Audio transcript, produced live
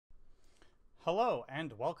Hello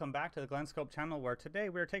and welcome back to the Glenscope channel, where today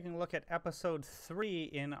we're taking a look at episode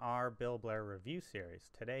 3 in our Bill Blair review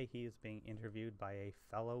series. Today he is being interviewed by a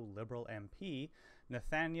fellow Liberal MP,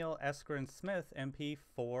 Nathaniel Erskine-Smith, MP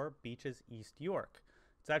for Beaches East York.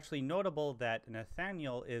 It's actually notable that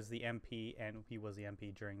Nathaniel is the MP and he was the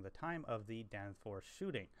MP during the time of the Danforth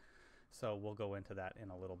shooting. So we'll go into that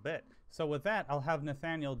in a little bit. So with that, I'll have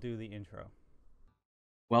Nathaniel do the intro.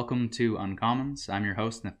 Welcome to Uncommons. I'm your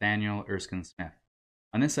host, Nathaniel Erskine-Smith.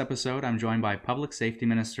 On this episode, I'm joined by Public Safety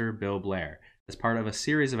Minister Bill Blair as part of a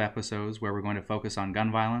series of episodes where we're going to focus on gun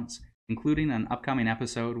violence, including an upcoming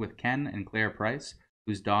episode with Ken and Claire Price,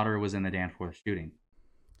 whose daughter was in the Danforth shooting.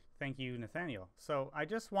 Thank you, Nathaniel. So I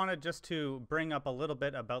just wanted to bring up a little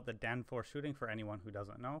bit about the Danforth shooting for anyone who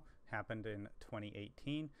doesn't know. Happened in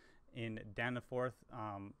 2018. In Danforth,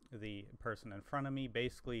 the person in front of me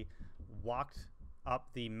basically walked up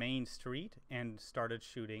the main street and started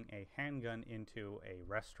shooting a handgun into a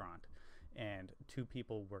restaurant, and 2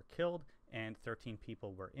 people were killed and 13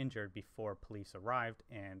 people were injured before police arrived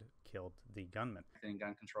and killed the gunman. In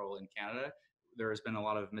gun control in Canada, there has been a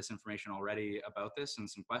lot of misinformation already about this and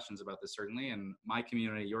some questions about this, certainly. And my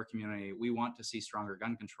community, your community, we want to see stronger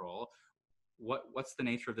gun control. What's the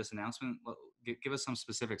nature of this announcement? Give us some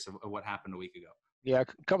specifics of what happened a week ago. Yeah,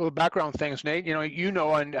 a couple of background things, Nate. And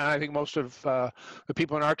I think most of the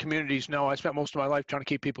people in our communities know. I spent most of my life trying to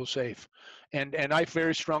keep people safe, and I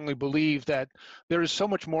very strongly believe that there is so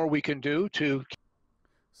much more we can do to.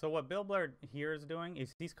 So what Bill Blair here is doing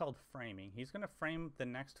is he's called framing. He's going to frame the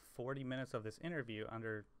next 40 minutes of this interview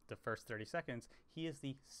under the first 30 seconds. He is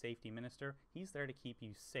the safety minister. He's there to keep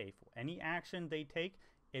you safe. Any action they take,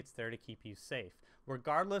 it's there to keep you safe.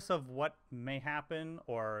 Regardless of what may happen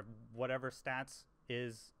or whatever stats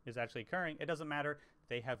is actually occurring, it doesn't matter.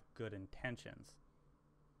 They have good intentions.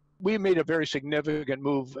 We made a very significant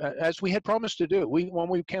move, as we had promised to do. When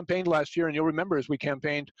we campaigned last year, and you'll remember as we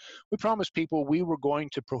campaigned, we promised people we were going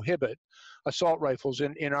to prohibit assault rifles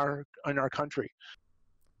in our country.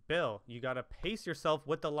 Bill, you got to pace yourself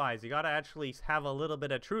with the lies. You got to actually have a little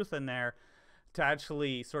bit of truth in there to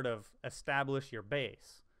actually sort of establish your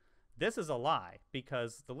base. This is a lie,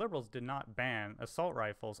 because the Liberals did not ban assault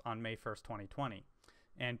rifles on May 1st, 2020.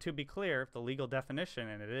 And to be clear, the legal definition,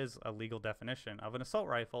 and it is a legal definition, of an assault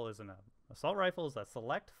rifle is a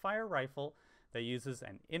select fire rifle that uses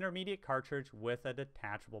an intermediate cartridge with a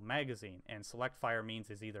detachable magazine. And select fire means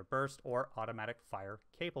is either burst or automatic fire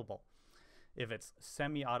capable. If it's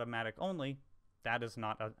semi-automatic only, that is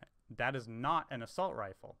not an assault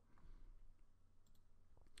rifle.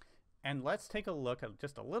 And let's take a look at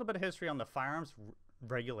just a little bit of history on the firearms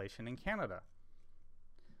regulation in Canada.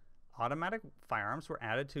 Automatic firearms were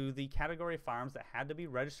added to the category of firearms that had to be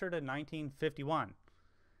registered in 1951.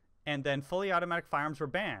 And then fully automatic firearms were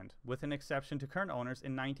banned, with an exception to current owners,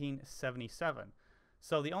 in 1977.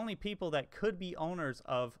 So the only people that could be owners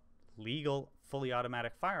of legal fully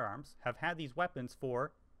automatic firearms have had these weapons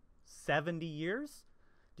for 70 years.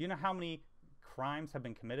 Do you know how many crimes have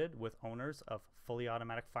been committed with owners of fully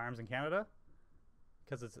automatic firearms in Canada?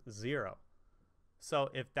 Because it's 0. So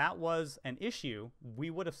if that was an issue,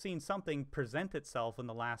 we would have seen something present itself in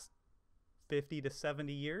the last 50 to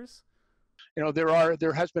 70 years.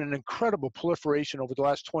 There has been an incredible proliferation over the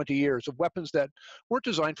last 20 years of weapons that weren't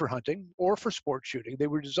designed for hunting or for sport shooting. They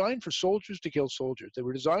were designed for soldiers to kill soldiers. They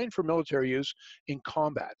were designed for military use in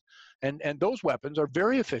combat. And those weapons are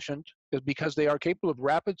very efficient because they are capable of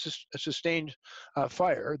rapid, sustained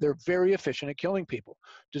fire. They're very efficient at killing people,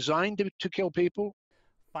 designed to kill people.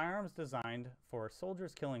 Firearms designed for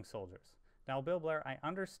soldiers killing soldiers. Now, Bill Blair, I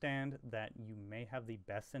understand that you may have the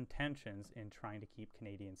best intentions in trying to keep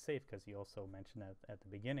Canadians safe, because you also mentioned that at the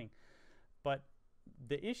beginning. But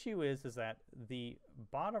the issue is that the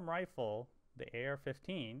bottom rifle, the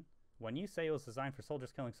AR-15, when you say it was designed for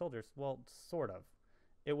soldiers killing soldiers, well, sort of.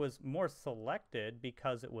 It was more selected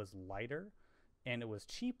because it was lighter and it was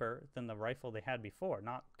cheaper than the rifle they had before,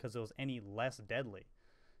 not because it was any less deadly.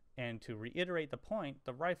 And to reiterate the point,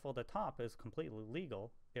 the rifle at the top is completely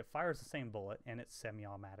legal. It fires the same bullet, and it's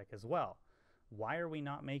semi-automatic as well. Why are we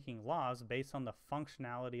not making laws based on the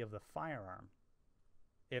functionality of the firearm?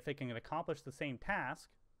 If it can accomplish the same task,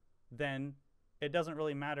 then it doesn't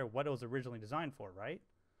really matter what it was originally designed for, right?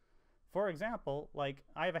 For example, like,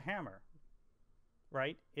 I have a hammer,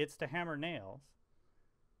 right? It's to hammer nails.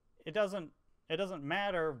 It doesn't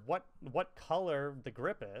matter what color the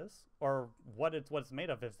grip is or what it's made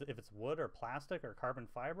of, if it's wood or plastic or carbon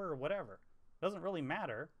fiber or whatever. It doesn't really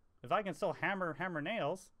matter. If I can still hammer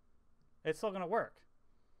nails, it's still going to work.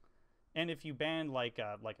 And if you ban like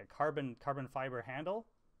a carbon fiber handle,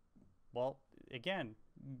 well, again,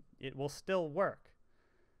 it will still work.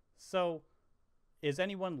 So is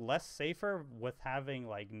anyone less safer with having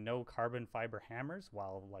like no carbon fiber hammers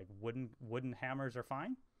while like wooden hammers are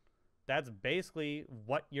fine? That's basically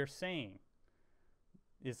what you're saying.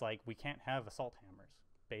 Is like we can't have assault hammers,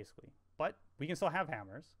 basically. But we can still have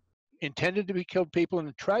hammers. Intended to be killed people,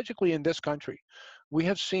 and tragically in this country, we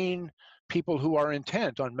have seen people who are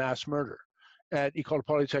intent on mass murder at École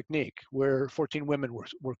Polytechnique, where 14 women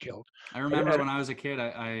were killed. I remember when I was a kid,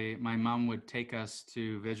 my mom would take us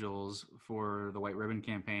to vigils for the White Ribbon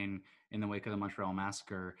Campaign in the wake of the Montreal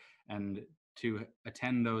Massacre, and to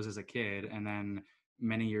attend those as a kid, and then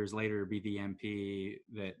many years later be the MP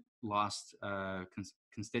that lost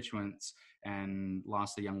constituents and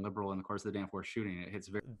lost a young Liberal in the course of the Danforth shooting. It hits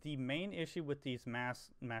very... The main issue with these mass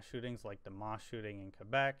shootings, like the Moss shooting in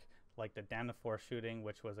Quebec, like the Danforth shooting,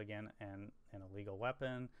 which was again an illegal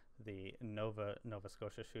weapon, the Nova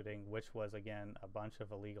Scotia shooting, which was again a bunch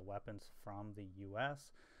of illegal weapons from the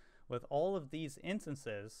US. With all of these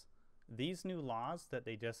instances, these new laws that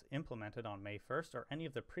they just implemented on May 1st or any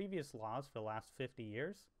of the previous laws for the last 50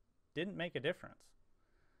 years didn't make a difference.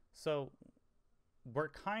 So we're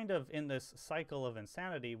kind of in this cycle of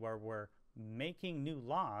insanity where we're making new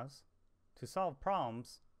laws to solve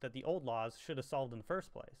problems that the old laws should have solved in the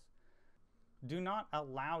first place. Do not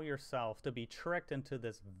allow yourself to be tricked into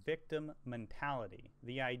this victim mentality.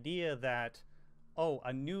 The idea that, oh,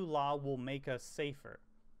 a new law will make us safer.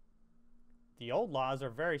 The old laws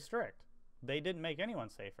are very strict. They didn't make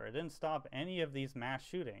anyone safer. It didn't stop any of these mass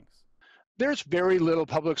shootings. There's very little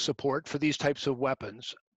public support for these types of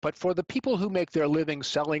weapons, but for the people who make their living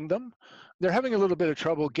selling them, they're having a little bit of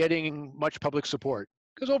trouble getting much public support.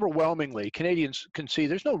 Because overwhelmingly, Canadians can see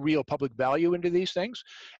there's no real public value into these things.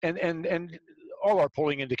 And all our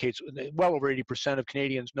polling indicates well over 80% of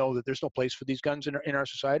Canadians know that there's no place for these guns in our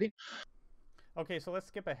society. Okay, so let's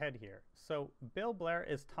skip ahead here. So Bill Blair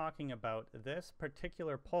is talking about this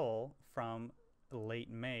particular poll from late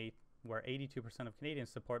May, where 82% of Canadians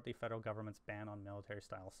support the federal government's ban on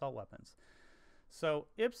military-style assault weapons. So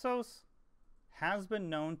Ipsos has been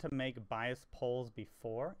known to make biased polls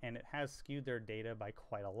before, and it has skewed their data by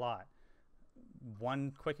quite a lot.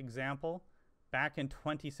 One quick example, back in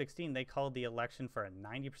 2016, they called the election for a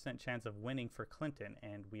 90% chance of winning for Clinton,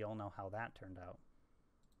 and we all know how that turned out.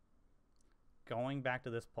 Going back to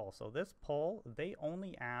this poll. So this poll, they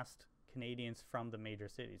only asked Canadians from the major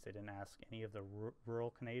cities. They didn't ask any of the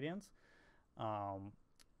rural Canadians.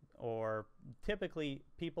 Or typically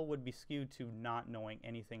people would be skewed to not knowing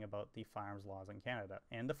anything about the firearms laws in Canada.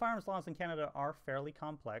 And the firearms laws in Canada are fairly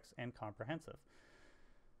complex and comprehensive.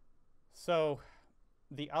 So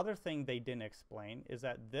the other thing they didn't explain is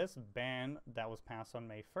that this ban that was passed on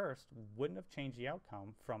May 1st wouldn't have changed the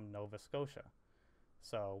outcome from Nova Scotia.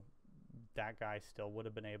 So that guy still would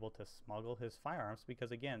have been able to smuggle his firearms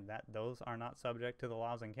because, again, those are not subject to the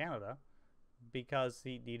laws in Canada because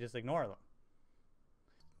he just ignore them.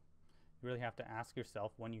 You really have to ask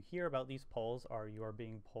yourself, when you hear about these polls or you are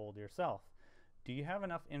being polled yourself, do you have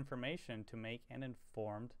enough information to make an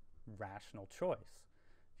informed, rational choice?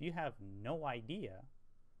 If you have no idea,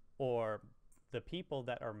 or the people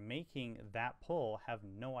that are making that poll have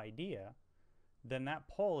no idea, then that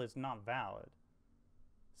poll is not valid.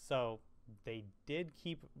 So they did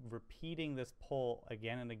keep repeating this poll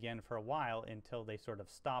again and again for a while until they sort of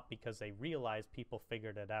stopped because they realized people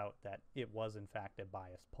figured it out that it was in fact a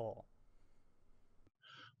biased poll.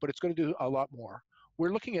 But it's going to do a lot more.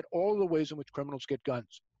 We're looking at all the ways in which criminals get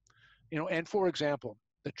guns. And for example,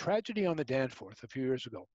 the tragedy on the Danforth a few years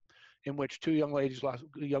ago, in which two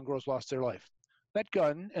young girls lost their life. That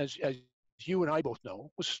gun, as you and I both know,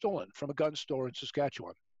 was stolen from a gun store in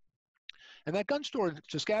Saskatchewan. And that gun store in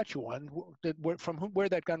Saskatchewan, from where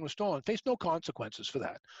that gun was stolen, faced no consequences for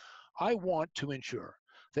that. I want to ensure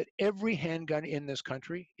that every handgun in this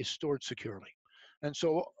country is stored securely. And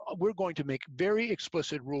so we're going to make very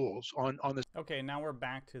explicit rules on this. Okay, now we're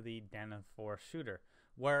back to the Danforth shooter,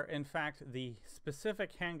 where in fact the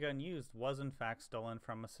specific handgun used was in fact stolen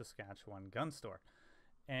from a Saskatchewan gun store.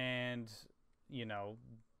 And, you know,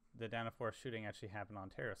 the Danforth shooting actually happened in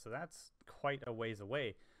Ontario, so that's quite a ways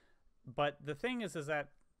away. But the thing is that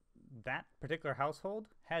that particular household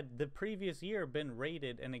had the previous year been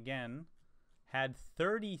raided and again had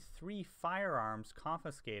 33 firearms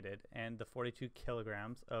confiscated and the 42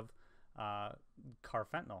 kilograms of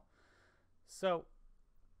carfentanil. So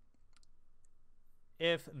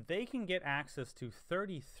if they can get access to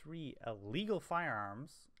 33 illegal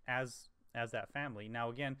firearms as that family, now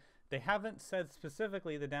again, they haven't said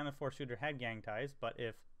specifically the Danforth shooter had gang ties, but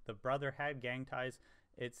if the brother had gang ties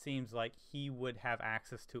it seems like he would have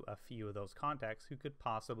access to a few of those contacts who could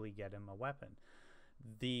possibly get him a weapon.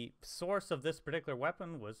 The source of this particular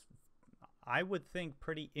weapon was, I would think,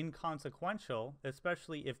 pretty inconsequential,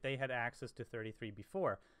 especially if they had access to 33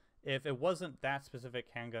 before. If it wasn't that specific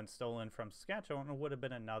handgun stolen from Saskatchewan, it would have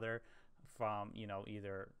been another from,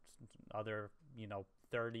 either other,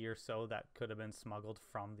 30 or so that could have been smuggled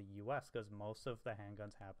from the U.S., because most of the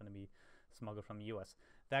handguns happen to be smuggled from the U.S.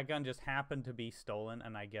 That gun just happened to be stolen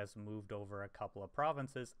and I guess moved over a couple of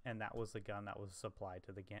provinces, and that was the gun that was supplied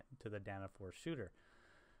to the Danforth shooter.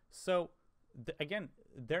 So again,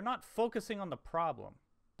 they're not focusing on the problem.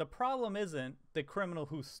 The problem isn't the criminal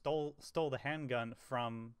who stole the handgun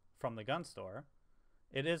from the gun store.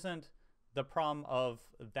 It isn't the problem of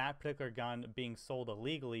that particular gun being sold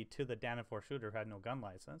illegally to the Danforth shooter who had no gun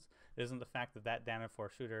license. It isn't the fact that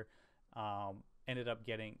Danforth shooter ended up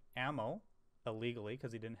getting ammo illegally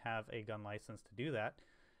because he didn't have a gun license to do that.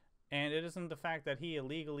 And it isn't the fact that he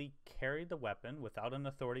illegally carried the weapon without an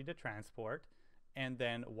authority to transport and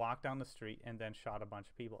then walked down the street and then shot a bunch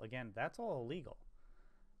of people. Again, that's all illegal.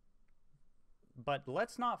 But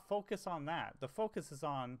let's not focus on that. The focus is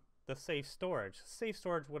on the safe storage. Safe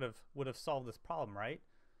storage would have solved this problem, right?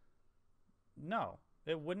 No,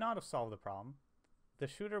 it would not have solved the problem. The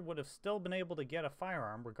shooter would have still been able to get a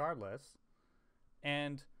firearm regardless.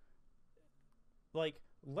 And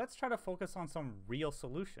let's try to focus on some real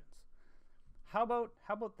solutions. How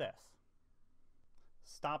about this?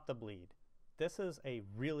 Stop the bleed. This is a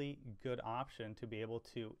really good option to be able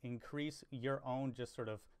to increase your own just sort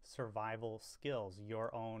of survival skills,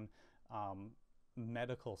 your own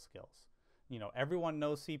medical skills. Everyone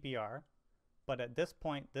knows CPR, but at this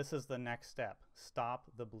point, this is the next step.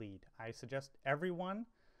 Stop the bleed. I suggest everyone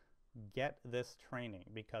get this training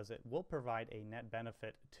because it will provide a net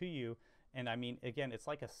benefit to you. And I mean, again, it's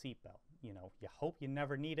like a seatbelt. You hope you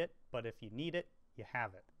never need it, but if you need it, you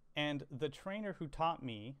have it. And the trainer who taught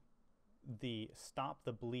me the Stop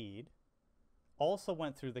the Bleed also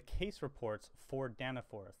went through the case reports for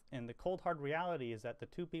Danforth. And the cold hard reality is that the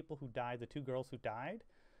two people who died, the two girls who died,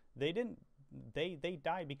 they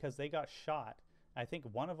died because they got shot. I think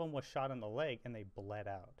one of them was shot in the leg and they bled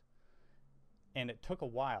out. And it took a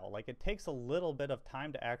while. It takes a little bit of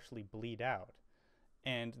time to actually bleed out.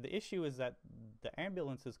 And the issue is that the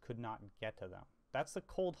ambulances could not get to them. That's the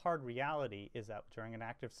cold hard reality, is that during an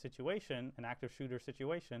active shooter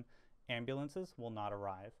situation, ambulances will not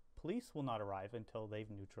arrive. Police will not arrive until they've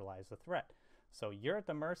neutralized the threat. So you're at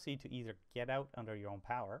the mercy to either get out under your own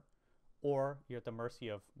power, or you're at the mercy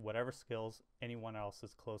of whatever skills anyone else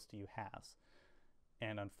is close to you has.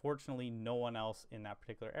 And unfortunately, no one else in that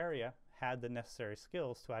particular area had the necessary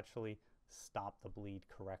skills to actually stop the bleed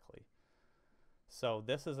correctly. So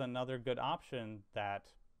this is another good option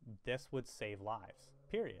that this would save lives,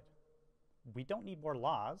 period. We don't need more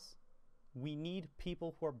laws. We need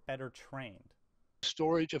people who are better trained.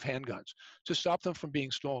 Storage of handguns to stop them from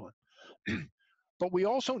being stolen. But we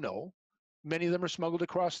also know many of them are smuggled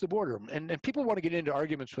across the border. And people want to get into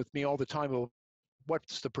arguments with me all the time about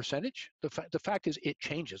what's the percentage. The fact is it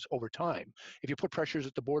changes over time. If you put pressures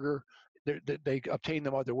at the border, they obtain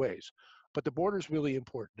them other ways. But the border is really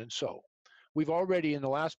important. And so we've already, in the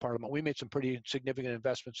last Parliament, we made some pretty significant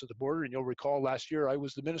investments at the border. And you'll recall last year, I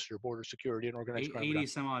was the Minister of Border Security and Organized Crime. $80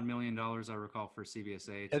 some odd million, I recall, for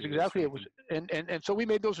CBSA. That's exactly it was. And so we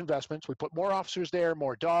made those investments. We put more officers there,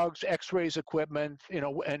 more dogs, x-rays, equipment,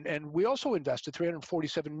 and we also invested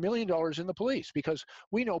 $347 million in the police, because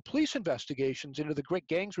we know police investigations into the great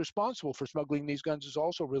gangs responsible for smuggling these guns is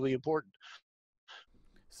also really important.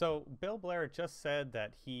 So Bill Blair just said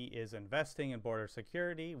that he is investing in border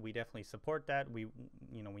security. We definitely support that. We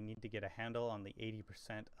need to get a handle on the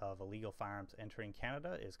 80% of illegal firearms entering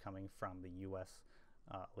Canada is coming from the U.S.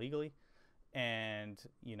 Legally. And,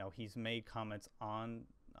 he's made comments on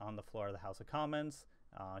the floor of the House of Commons.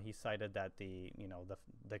 He cited that the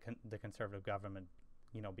Conservative government,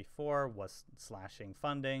 before was slashing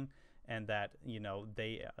funding, and that,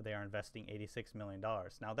 they are investing $86 million.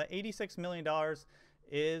 Now, that $86 million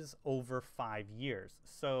is over 5 years.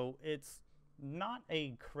 So it's not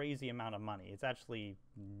a crazy amount of money. It's actually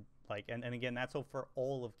and again, that's for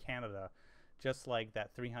all of Canada, just like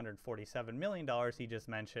that $347 million he just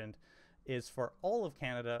mentioned is for all of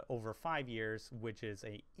Canada over 5 years, which is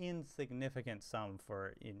a insignificant sum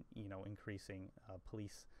for increasing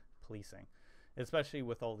policing, especially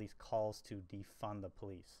with all these calls to defund the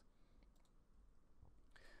police.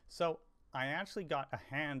 So I actually got a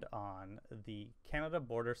hand on the Canada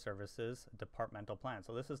Border Services departmental plan.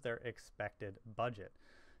 So this is their expected budget.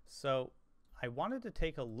 So I wanted to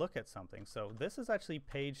take a look at something. So this is actually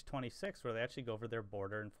page 26 where they actually go over their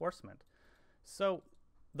border enforcement. So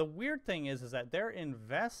the weird thing is that they're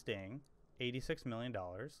investing $86 million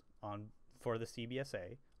for the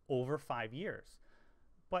CBSA over 5 years.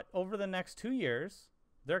 But over the next 2 years,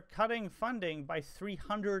 they're cutting funding by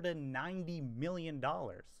 $390 million.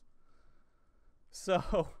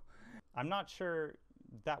 So I'm not sure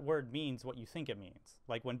that word means what you think it means.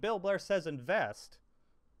 Like when Bill Blair says invest,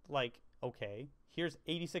 like, okay, here's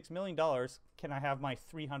 $86 million. Can I have my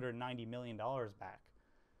 $390 million back?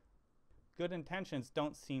 Good intentions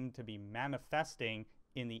don't seem to be manifesting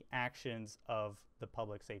in the actions of the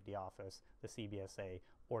Public Safety Office, the CBSA,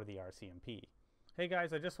 or the RCMP. Hey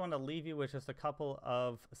guys, I just want to leave you with just a couple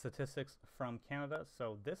of statistics from Canada.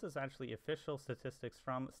 So this is actually official statistics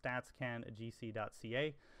from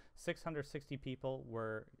statscangc.ca. 660 people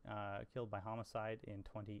were killed by homicide in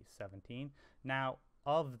 2017. Now,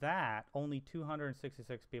 of that, only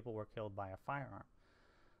 266 people were killed by a firearm.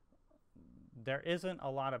 There isn't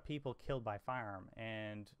a lot of people killed by firearm,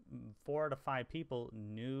 and 4 out of 5 people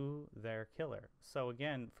knew their killer. So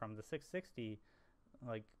again, from the 660,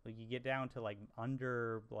 like you get down to like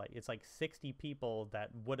under, like it's like 60 people that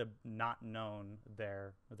would have not known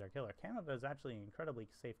their killer. Canada is actually an incredibly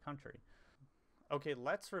safe country. Okay,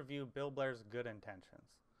 let's review Bill Blair's good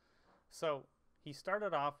intentions. So he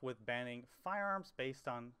started off with banning firearms based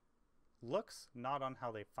on looks, not on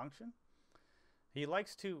how they function. He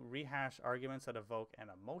likes to rehash arguments that evoke an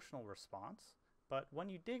emotional response, but when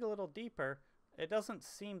you dig a little deeper, it doesn't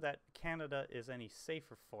seem that Canada is any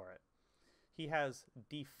safer for it. He has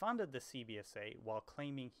defunded the CBSA while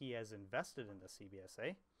claiming he has invested in the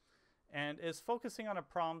CBSA, and is focusing on a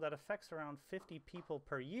problem that affects around 50 people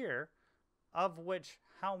per year, of which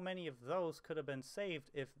how many of those could have been saved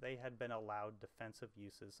if they had been allowed defensive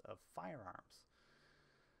uses of firearms.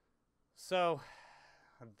 So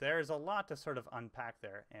there's a lot to sort of unpack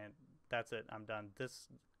there, and that's it. I'm done. This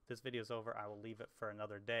video's over. I will leave it for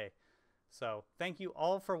another day. So thank you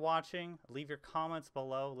all for watching. Leave your comments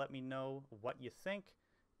below. Let me know what you think,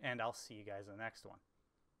 and I'll see you guys in the next one.